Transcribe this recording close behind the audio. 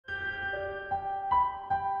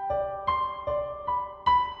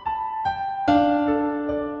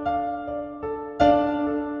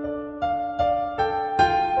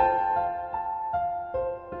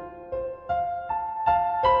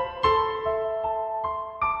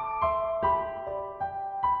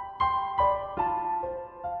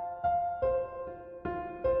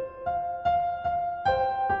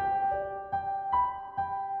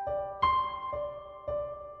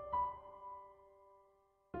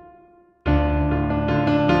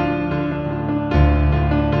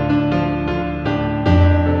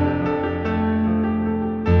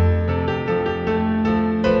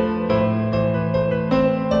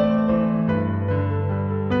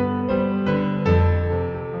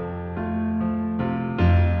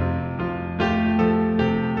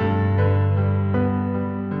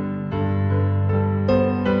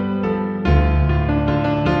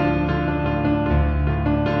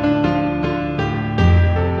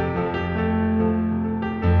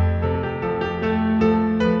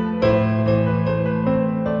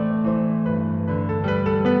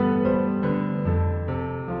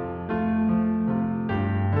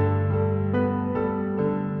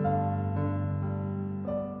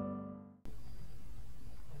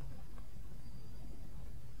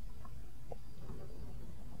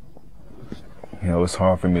know, it's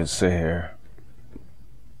hard for me to sit here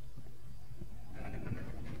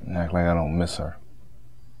and act like I don't miss her.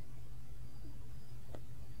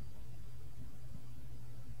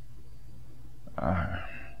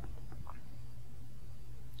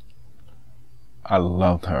 I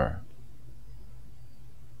loved her.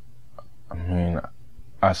 I mean,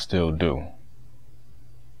 I still do.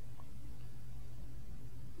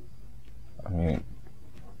 I mean,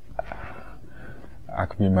 I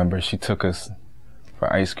can remember she took us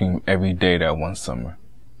for ice cream every day that one summer.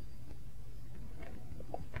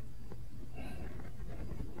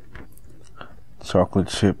 Chocolate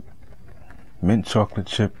chip, mint chocolate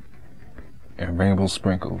chip, and rainbow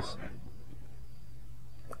sprinkles.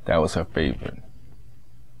 That was her favorite.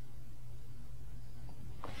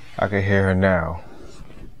 I can hear her now.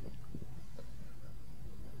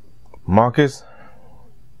 Marcus,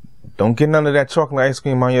 don't get none of that chocolate ice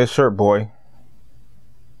cream on your shirt, boy.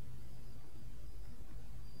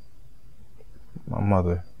 My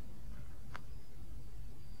mother.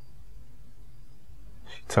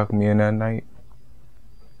 She tucked me in that night.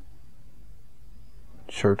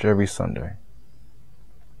 Church every Sunday.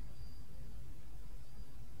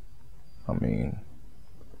 I mean,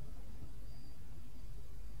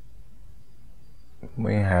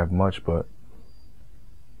 we ain't have much, but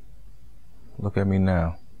look at me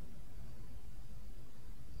now.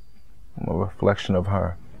 I'm a reflection of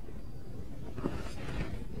her.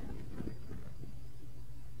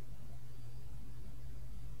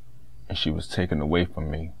 And she was taken away from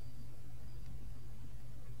me.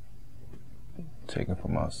 Taken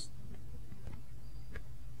from us.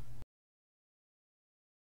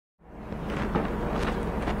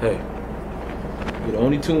 Hey, you're the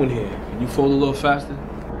only two in here. Can you fold a little faster?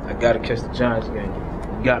 I gotta catch the Giants game.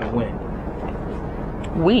 We gotta win.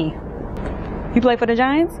 We? You play for the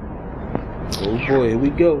Giants? Oh boy, here we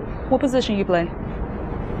go. What position you play?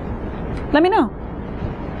 Let me know.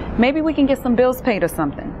 Maybe we can get some bills paid or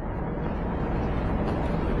something.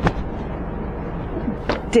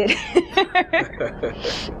 Did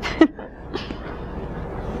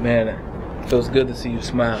Man, it feels good to see you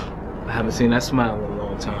smile. I haven't seen that smile in a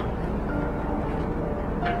long time.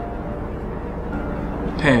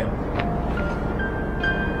 Pam,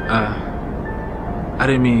 I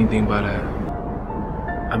didn't mean anything by that.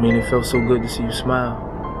 I mean, it felt so good to see you smile.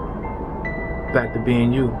 Back to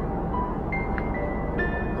being you.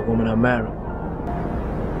 The woman I married.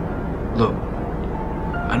 Look,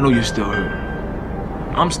 I know you're still hurt.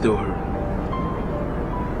 I'm still hurt.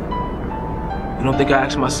 You don't think I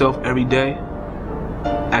ask myself every day?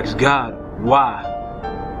 Ask God, why?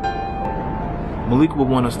 Malik would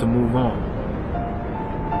want us to move on.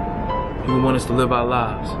 He would want us to live our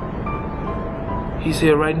lives. He's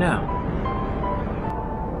here right now.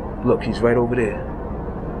 Look, he's right over there.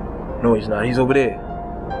 No, he's not. He's over there.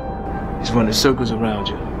 He's running circles around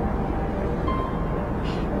you.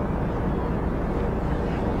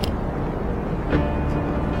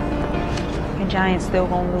 the Giants still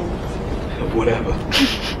gonna lose? Whatever.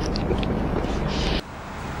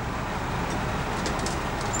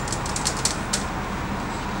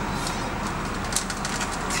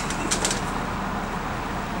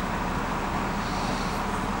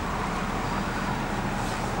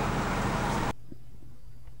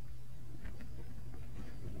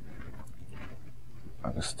 I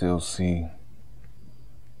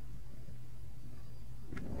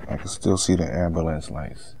can still see the ambulance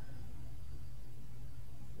lights.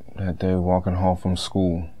 That day walking home from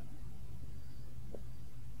school.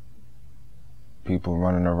 People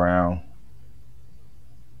running around.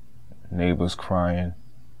 Neighbors crying.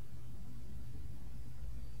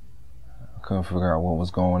 I couldn't figure out what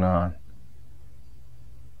was going on.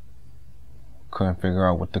 Couldn't figure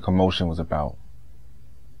out what the commotion was about.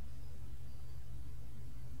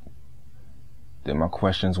 Then my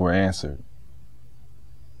questions were answered.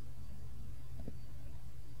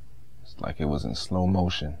 It's like it was in slow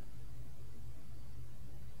motion.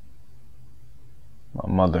 My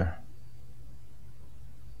mother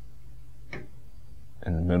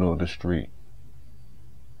in the middle of the street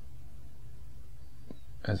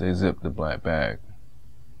as they zipped the black bag.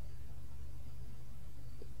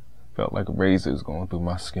 Felt like razors going through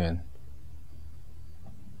my skin.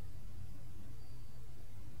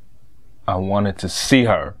 I wanted to see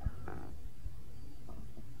her.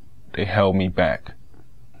 They held me back.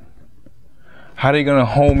 How they gonna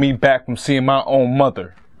hold me back from seeing my own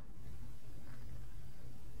mother?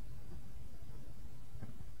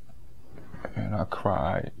 And I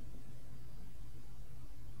cried.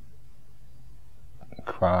 I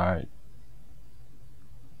cried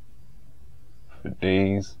for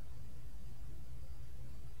days,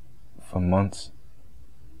 for months.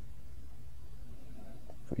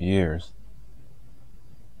 for years.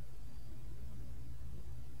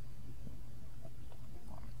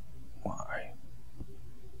 Why?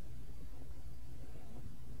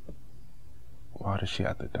 Why did she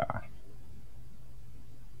have to die?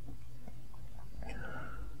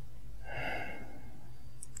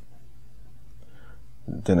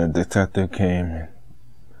 Then a detective came and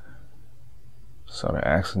started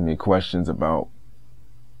asking me questions about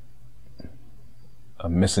a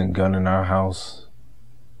missing gun in our house.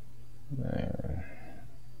 Man,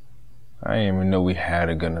 I didn't even know we had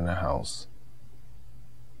a gun in the house.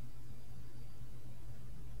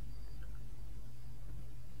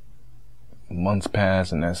 Months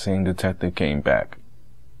passed and that same detective came back.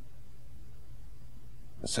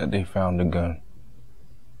 Said they found the gun.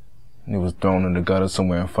 It was thrown in the gutter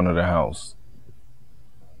somewhere in front of the house.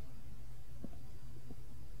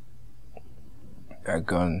 That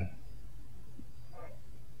gun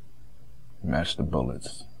matched the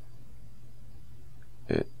bullets.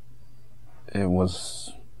 It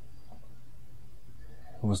was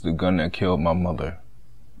the gun that killed my mother.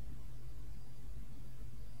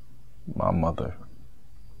 My mother.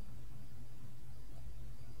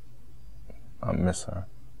 I miss her.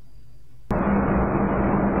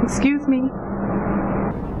 Excuse me.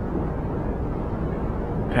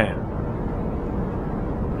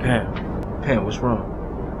 Pam, what's wrong?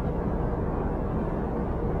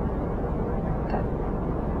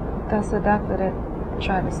 That's the doctor that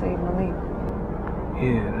tried to save Malik.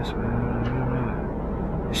 Yeah, that's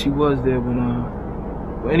right. She was there when,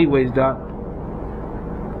 Well, anyways, Doc,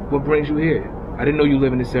 what brings you here? I didn't know you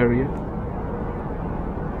live in this area.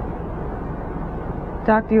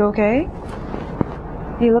 Doc, you okay?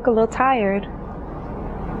 You look a little tired.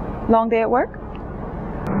 Long day at work?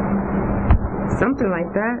 Something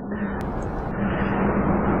like that.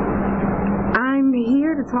 I'm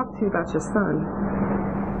here to talk to you about your son.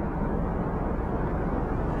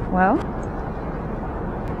 Well,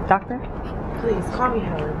 doctor? Please, call me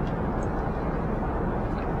Helen.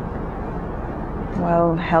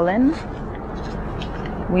 Well, Helen,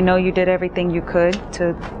 we know you did everything you could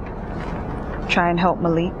to try and help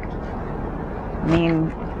Malik. I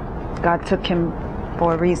mean, God took him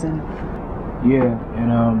for a reason. Yeah,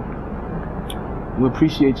 and we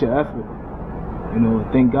appreciate your effort. You know,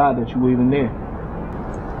 thank God that you were even there.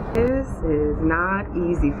 This is not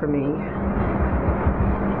easy for me.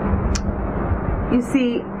 You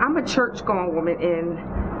see, I'm a church-going woman and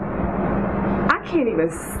I can't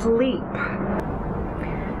even sleep.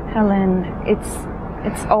 Helen, it's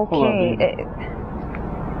okay. Hold on,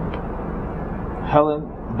 Helen,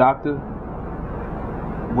 doctor,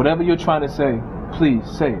 whatever you're trying to say, please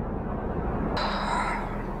say it.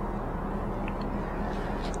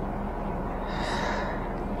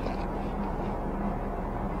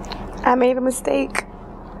 I made a mistake.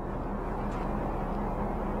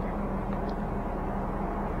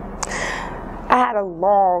 I had a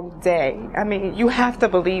long day. I mean, you have to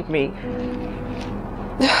believe me.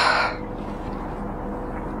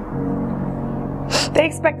 They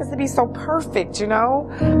expect us to be so perfect, you know?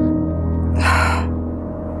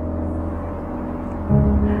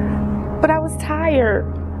 But I was tired.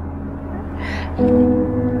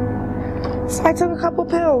 So I took a couple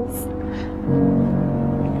pills.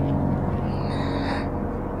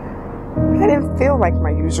 I didn't feel like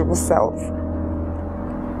my usual self.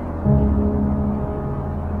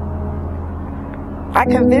 I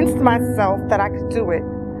convinced myself that I could do it.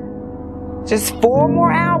 Just 4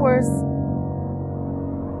 more hours,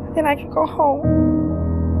 then I could go home.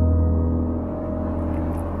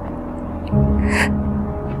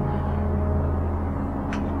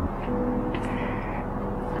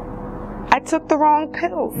 I took the wrong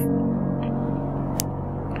pills.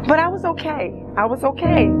 But I was okay. I was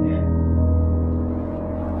okay.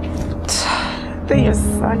 Then your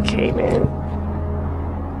son came in.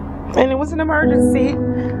 And it was an emergency.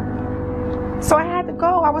 So I had to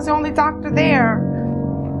go. I was the only doctor there.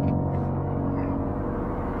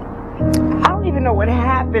 I don't even know what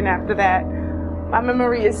happened after that. My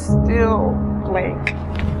memory is still blank.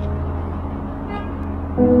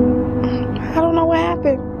 I don't know what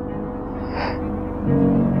happened.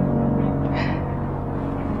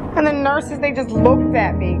 And the nurses, they just looked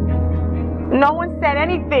at me. No one said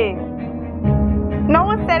anything. No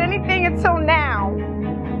one said anything until now.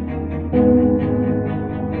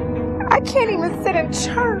 I can't even sit in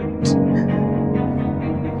church.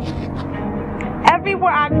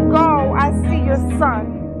 Everywhere I go, I see your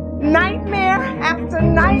son. Nightmare after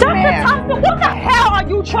nightmare. Dr. Thompson, what the hell are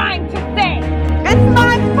you trying to say? It's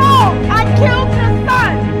my fault. I killed your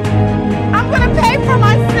son. I'm gonna pay for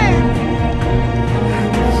my sins.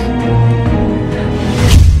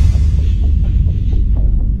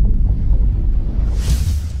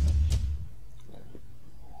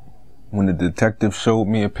 when the detective showed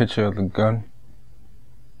me a picture of the gun,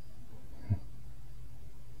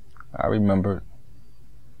 I remembered.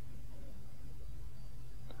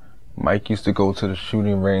 Mike used to go to the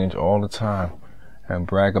shooting range all the time and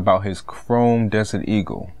brag about his chrome Desert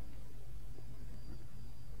Eagle.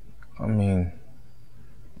 I mean,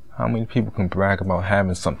 how many people can brag about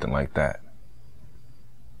having something like that?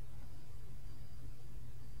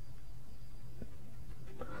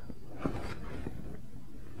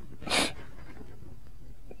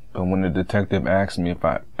 But when the detective asked me if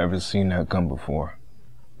I'd ever seen that gun before,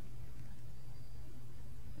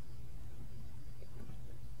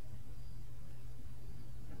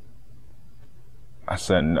 I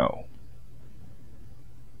said no.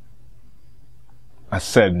 I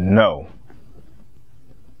said no.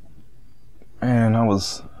 Man, I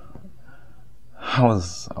was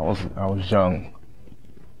young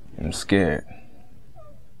and scared.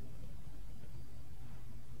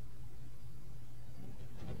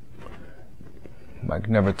 Mike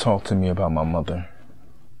never talked to me about my mother.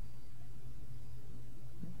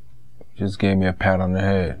 He just gave me a pat on the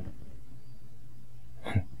head.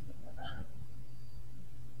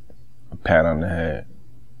 A pat on the head.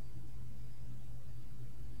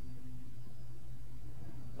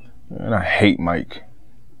 And I hate Mike.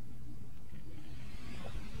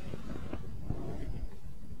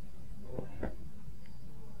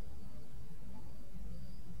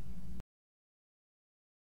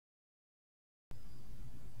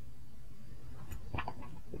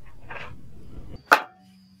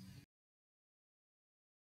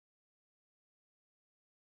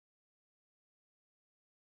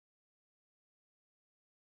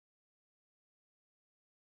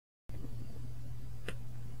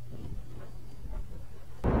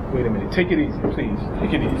 Wait a minute. Take it easy, please.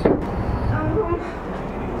 Take it easy.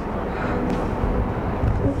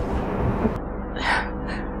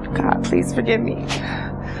 God, please forgive me.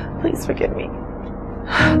 Please forgive me.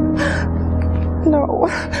 No,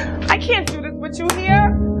 I can't do this with you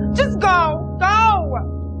here. Just go. Go.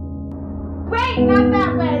 Wait, not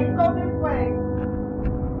that way. Go this way.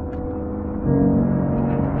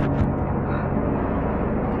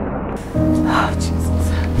 Oh, Jesus.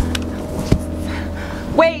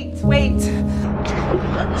 Wait.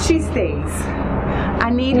 She stays. I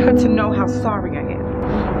need her to know how sorry I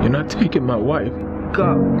am. You're not taking my wife.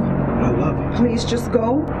 Go. I love you. Please just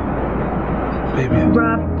go. Baby.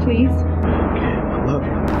 Rob, please. I love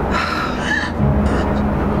you.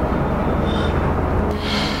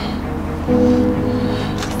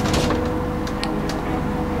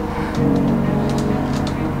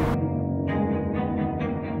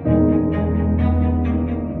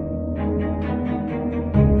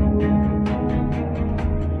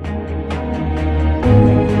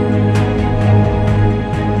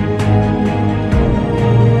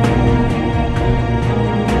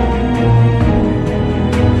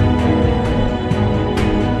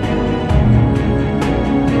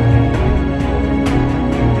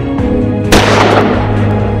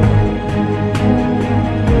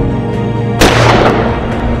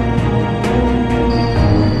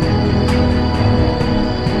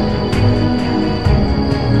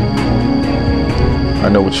 I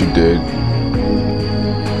know what you did.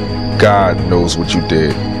 God knows what you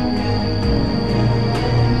did.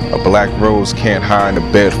 A black rose can't hide in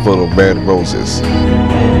a bed full of red roses.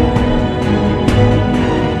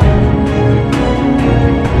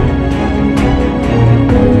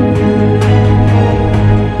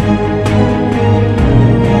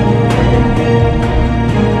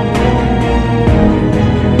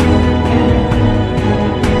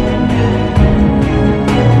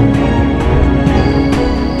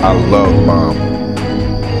 I love Mom.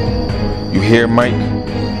 You hear, Mike?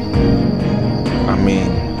 I mean,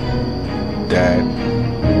 Dad.